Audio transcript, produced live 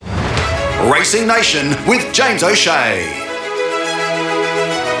Racing Nation with James O'Shea.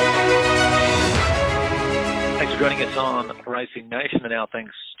 Thanks for joining us on Racing Nation, and now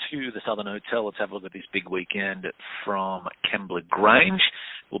thanks to the Southern Hotel. Let's have a look at this big weekend from Kembla Grange.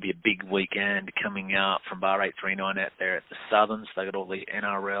 Will be a big weekend coming up from Bar 839 out there at the Southerns. They got all the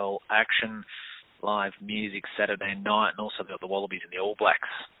NRL action, live music Saturday night, and also they've got the Wallabies and the All Blacks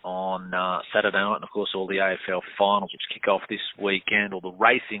on Saturday night, and of course all the AFL finals which kick off this weekend, all the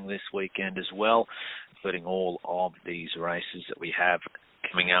racing this weekend as well, including all of these races that we have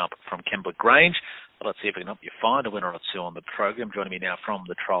coming up from Kembla Grange. Well, let's see if we can help you find a winner or two on the program. Joining me now from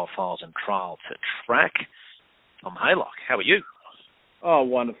the Trial Files and Trial to Track, Tom Haylock. How are you? Oh,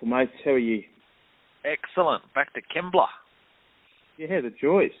 wonderful, mate. How are you? Excellent. Back to Kembla. Yeah, the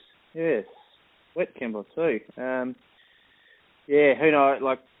joys. Yes. Wet Kembla too. Who knows?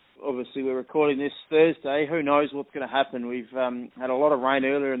 Like, obviously we're recording this Thursday. Who knows what's going to happen? We've had a lot of rain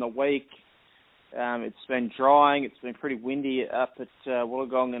earlier in the week. It's been drying. It's been pretty windy up at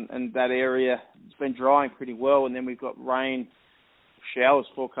Wollongong and that area. It's been drying pretty well, and then we've got rain, showers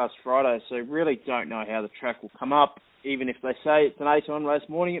forecast Friday. So really don't know how the track will come up. Even if they say it's an 8-on race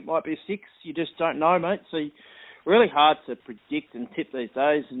morning, it might be a 6. You just don't know, mate. So really hard to predict and tip these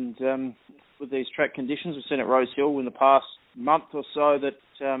days. And with these track conditions, we've seen at Rose Hill in the past month or so that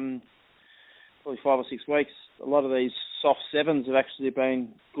probably 5 or 6 weeks, a lot of these soft 7s have actually been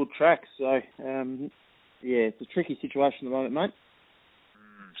good tracks. So, it's a tricky situation at the moment, mate.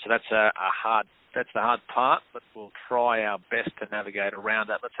 So that's that's the hard part, but we'll try our best to navigate around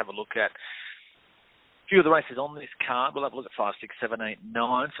that. Let's have a look at a few of the races on this card. We'll have a look at 5, 6, 7, 8,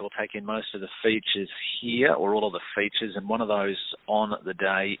 9. So we'll take in most of the features here, or all of the features. And one of those on the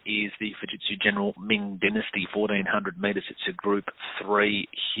day is the Fujitsu General Ming Dynasty 1400 metres. It's a Group 3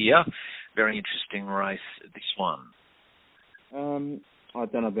 here. Very interesting race, this one. I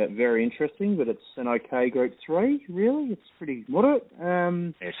don't know about very interesting, but it's an okay Group 3, really. It's pretty moderate.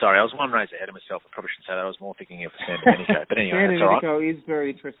 Sorry, I was one race ahead of myself. I probably shouldn't say that. I was more thinking of San Domenico. But anyway, San that's all right. Domenico is very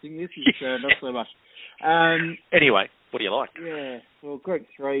interesting. This is not so much. Anyway, what do you like? Yeah, well, Group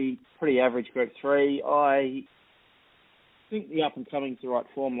 3, pretty average Group 3. I think the up-and-coming's the right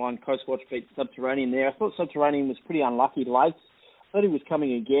form line. Coastwatch beat Subterranean there. I thought Subterranean was pretty unlucky late. I thought he was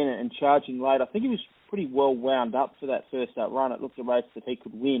coming again and charging late. I think he was pretty well wound up for that first up run. It looked a race that he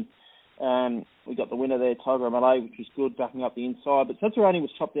could win. We got the winner there, Tiger Malay, which was good, backing up the inside. But Subterranean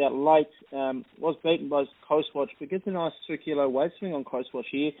was chopped out late, was beaten by Coastwatch, but gets a nice 2-kilo weight swing on Coastwatch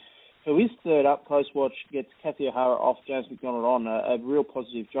here. So his third up, Coastwatch, gets Kathy O'Hara off, James McDonald on, a real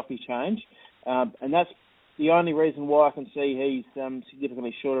positive jockey change. And that's the only reason why I can see he's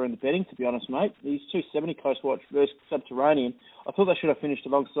significantly shorter in the betting, to be honest, mate. He's 270 Coastwatch versus Subterranean. I thought they should have finished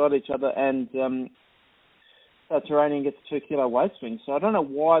alongside each other, and Subterranean gets a 2-kilo weight swing. So I don't know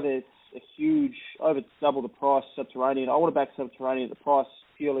why there's a huge, over double the price, Subterranean. I want to back Subterranean at the price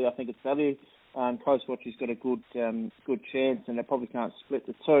purely. I think it's value. Coastwatch has got a good chance, and they probably can't split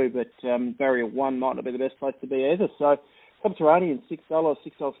the two, but barrier 1 might not be the best place to be either. So Subterranean, $6,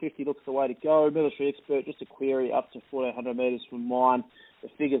 $6.50 looks the way to go. Military Expert, just a query up to 1,400 metres from mine. The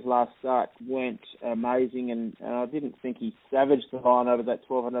figures last start weren't amazing, and I didn't think he savaged the line over that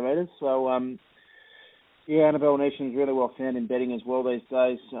 1,200 metres. So, Annabelle Neesham's really well found in betting as well these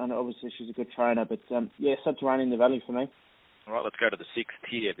days, and obviously she's a good trainer. But, Subterranean, the value for me. All right, let's go to the 6th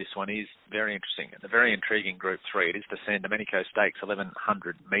tier. This one is very interesting and a very intriguing Group 3. It is the San Domenico Stakes,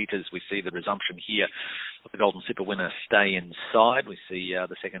 1,100 metres. We see the resumption here of the Golden Slipper winner Stay Inside. We see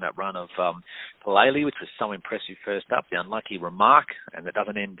the second up run of Palele, which was so impressive first up, the unlucky Remark, and it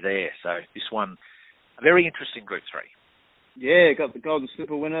doesn't end there. So this one, a very interesting Group 3. Yeah, got the Golden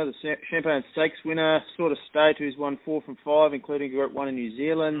Slipper winner, the Champagne Stakes winner, Sort of State, who's won 4 from 5, including Group 1 in New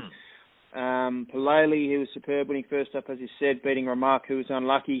Zealand. Palele, who was superb winning first up, as you said, beating Remark, who was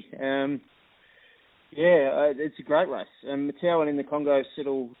unlucky. It's a great race. Mattel and in the Congo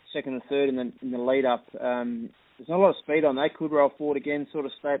settle second and third in the lead up. There's not a lot of speed on. They could roll forward again, Sort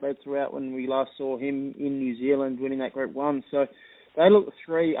of State led throughout when we last saw him in New Zealand winning that Group 1. So they look the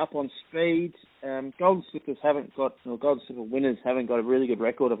 3 up on speed. Golden Slipper winners haven't got a really good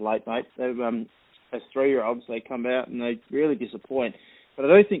record of late, mate. They've, as 3-year-olds, they come out and they really disappoint. But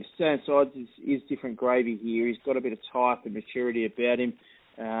I do think Stay Inside is different gravy here. He's got a bit of type and maturity about him.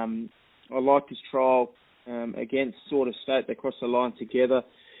 I liked his trial against Sort of State. They crossed the line together.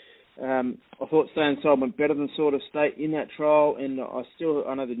 I thought Stay Inside went better than Sort of State in that trial, and I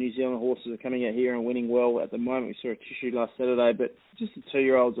know the New Zealand horses are coming out here and winning well at the moment. We saw a tissue last Saturday, but just the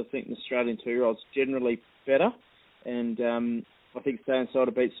 2-year-olds, I think the Australian 2-year-olds generally better, and I think Stay Inside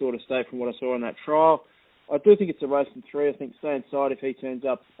will beat Sort of State from what I saw in that trial. I do think it's a race in 3. I think Stay Inside, if he turns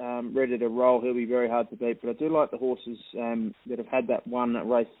up ready to roll, he'll be very hard to beat. But I do like the horses that have had that one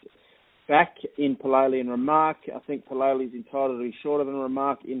race back in Palali and Remark. I think Palali's entitled to be shorter than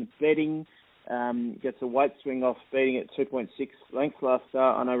Remark in betting. Gets a weight swing off beating at 2.6 lengths last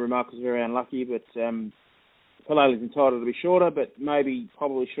start. I know Remark was very unlucky, but Palali's entitled to be shorter, but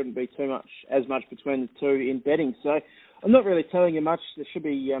probably shouldn't be as much between the two in betting. So I'm not really telling you much. There should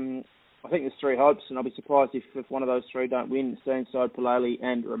be, I think there's 3 hopes, and I'll be surprised if one of those 3 don't win. Stay Inside, Palali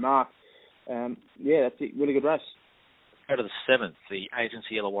and Remark. That's it. Really good race. Go to the 7th, the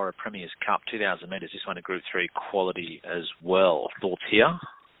Agency Illawarra Premiers Cup, 2,000 metres. This one a Group 3 quality as well. Thoughts here?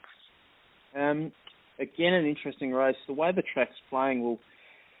 Again, an interesting race. The way the track's playing will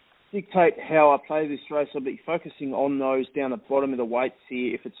dictate how I play this race. I'll be focusing on those down the bottom of the weights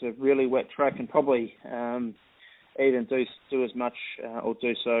here if it's a really wet track, and probably even do as much or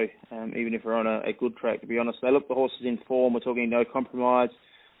do so even if we're on a good track, to be honest. They look the horses in form. We're talking No Compromise,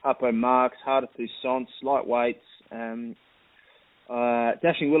 Harpo Marks, Harder Puissance, lightweights.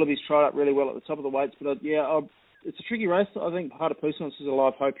 Dashing Willoughby's tried up really well at the top of the weights, but it's a tricky race. I think Harder Puissance is a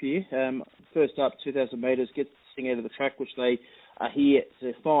live hope here. First up, 2,000 metres, gets this thing out of the track, which they are here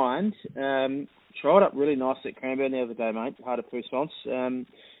to find. Tried up really nice at Cranbourne the other day, mate, Harder Puissance.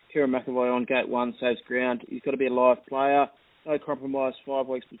 Kieran McAvoy on gate 1, saves ground. He's got to be a live player. No Compromise, 5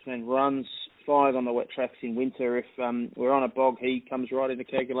 weeks between runs, 5 on the wet tracks in winter. If we're on a bog, he comes right into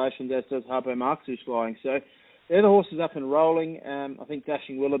calculations, as does Harpo Marks, who's flying. So they're the horses up and rolling. I think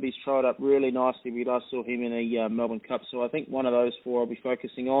Dashing Willoughby's tried up really nicely. We last saw him in a Melbourne Cup, so I think one of those 4 I'll be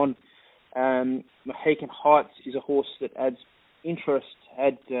focusing on. Mohican Heights is a horse that adds interest.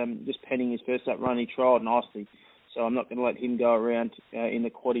 Just penning his first up run, he trialled nicely. So I'm not going to let him go around in the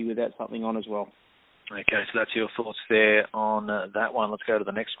quaddie without something on as well. Okay, so that's your thoughts there on that one. Let's go to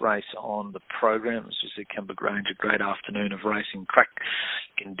the next race on the program. It's just at Kembla Grange, a great afternoon of racing. Track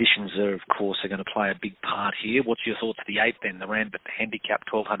conditions are, of course, going to play a big part here. What's your thoughts of the 8th then, the Randwick Handicap,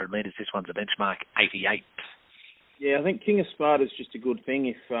 1,200 metres. This one's a benchmark 88. Yeah, I think King of Sparta's just a good thing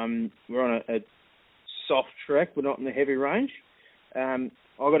if we're on a soft track, we're not in the heavy range. I've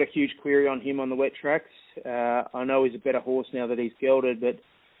got a huge query on him on the wet tracks. I know he's a better horse now that he's gelded, but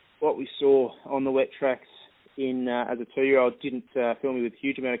what we saw on the wet tracks as a 2-year-old didn't fill me with a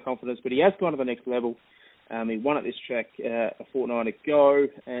huge amount of confidence, but he has gone to the next level. He won at this track a fortnight ago,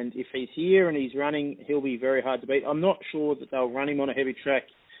 and if he's here and he's running, he'll be very hard to beat. I'm not sure that they'll run him on a heavy track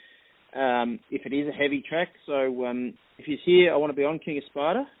if it is a heavy track. So if he's here, I want to be on King of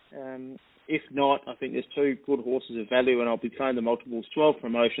Sparta. If not, I think there's 2 good horses of value, and I'll be playing the multiples, 12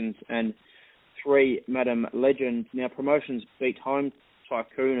 Promotions and 3 Madam Legend. Now, Promotions beat home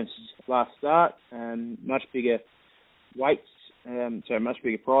Tycoonus last start, much bigger weights, so much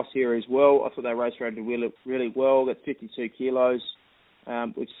bigger price here as well. I thought they race rated really well. That's 52 kilos.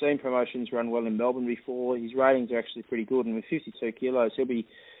 We've seen Promotions run well in Melbourne before. His ratings are actually pretty good, and with 52 kilos, he'll be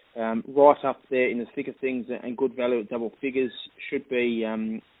right up there in the thick of things and good value at double figures. Should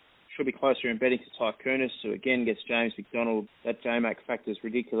be closer in betting to Tycoonus, who again gets James McDonald. That JMac factor is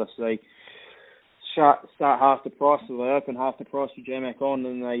ridiculous. They start half the price, or they open half the price with JMac on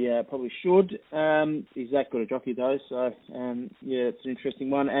than they probably should. He's that good a jockey though, so it's an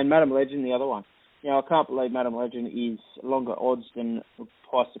interesting one. And Madam Legend, the other one. Now, I can't believe Madam Legend is longer odds than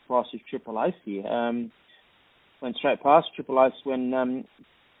twice the price of Triple Ace here. Went straight past Triple Ace when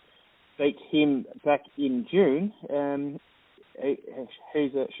beat him back in June.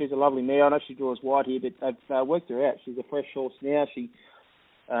 She's a lovely mare. I know she draws wide here, but they've worked her out. She's a fresh horse now.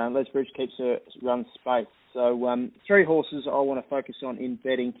 Les Bridge keeps her run space. So 3 horses I want to focus on in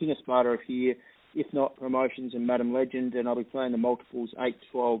betting. King of Sparta here, if not Promotions and Madam Legend, and I'll be playing the multiples 8,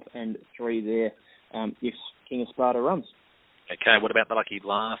 12 and 3 there if King of Sparta runs. Okay, what about the lucky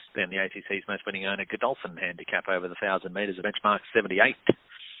last then, the ACC's most winning owner, Godolphin Handicap over the 1,000 metres, a benchmark 78.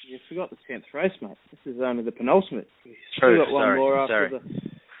 You forgot the 10th race, mate. This is only the penultimate. True, got one more after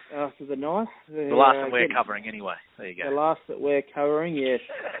the ninth. The last that we're covering anyway. There you go. The last that we're covering, yes,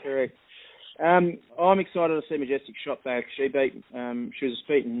 correct. I'm excited to see Majestic Shot back. She beat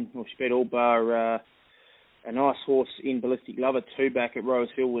all bar a nice horse in Ballistic Lover 2 back at Rose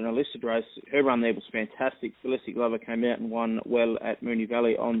Hill in a listed race. Her run there was fantastic. Ballistic Lover came out and won well at Moonee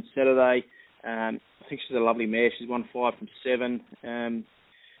Valley on Saturday. I think she's a lovely mare. She's won 5 from 7.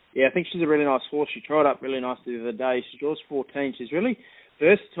 I think she's a really nice horse. She tried up really nicely the other day. She draws 14. She's really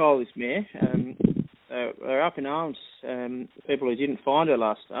versatile, this mare. They're up in arms. People who didn't find her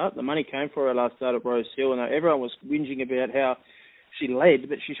last start. The money came for her last start at Rose Hill, and everyone was whinging about how she led,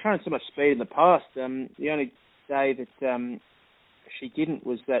 but she's shown so much speed in the past. The only day that she didn't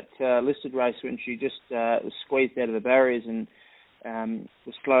was that listed race when she just was squeezed out of the barriers and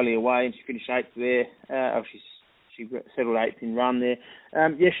was slowly away, and she finished 8th there. She settled 8th in run there.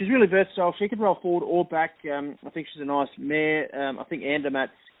 She's really versatile. She could roll forward or back. I think she's a nice mare. I think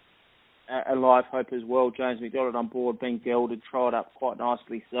Andermatt's a live hope as well. James McDonald on board, being gelded, tried up quite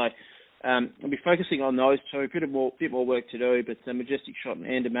nicely. So I'll be focusing on those two. A bit more work to do, but Majestic Shot and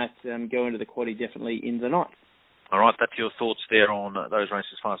Andermatt go into the quaddie definitely in the night. All right, that's your thoughts there on those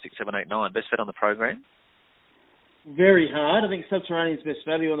races 5, 6, 7, 8, 9. Best bet on the program? Very hard. I think Subterranean's best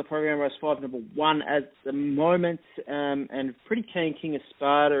value on the program, race 5, number 1 at the moment, and pretty keen King of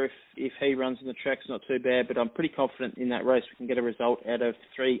Sparta if he runs on the track's not too bad, but I'm pretty confident in that race we can get a result out of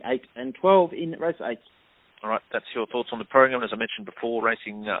 3, 8 and 12 in race 8. All right, that's your thoughts on the program. As I mentioned before,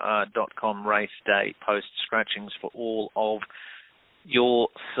 racing.com race day post scratchings for all of your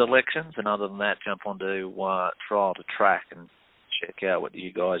selections, and other than that, jump onto Trial to Track and check out what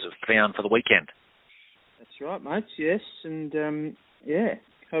you guys have found for the weekend. That's right, mates, yes, and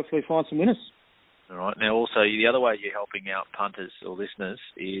hopefully find some winners. All right, now also the other way you're helping out punters or listeners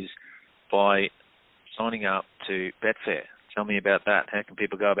is by signing up to Betfair. Tell me about that. How can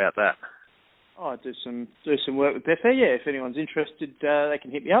people go about that? I do some work with Betfair, if anyone's interested, they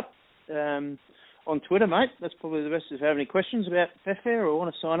can hit me up on Twitter, mate. That's probably the best. If they have any questions about Betfair or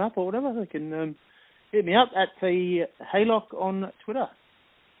want to sign up or whatever, they can hit me up at the Haylock on Twitter.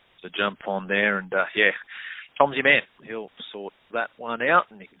 So jump on there and, Tom's your man. He'll sort that one out,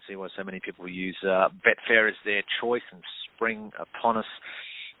 and you can see why so many people use Betfair as their choice, and spring upon us.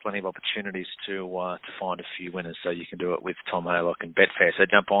 Plenty of opportunities to find a few winners, so you can do it with Tom Haylock and Betfair. So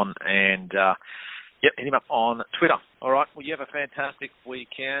jump on and hit him up on Twitter. All right, well, you have a fantastic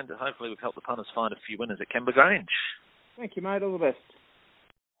weekend. Hopefully we've helped the punters find a few winners at Kembla Grange. Thank you, mate. All the best.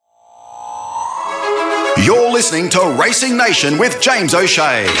 You're listening to Racing Nation with James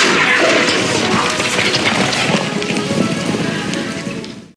O'Shea.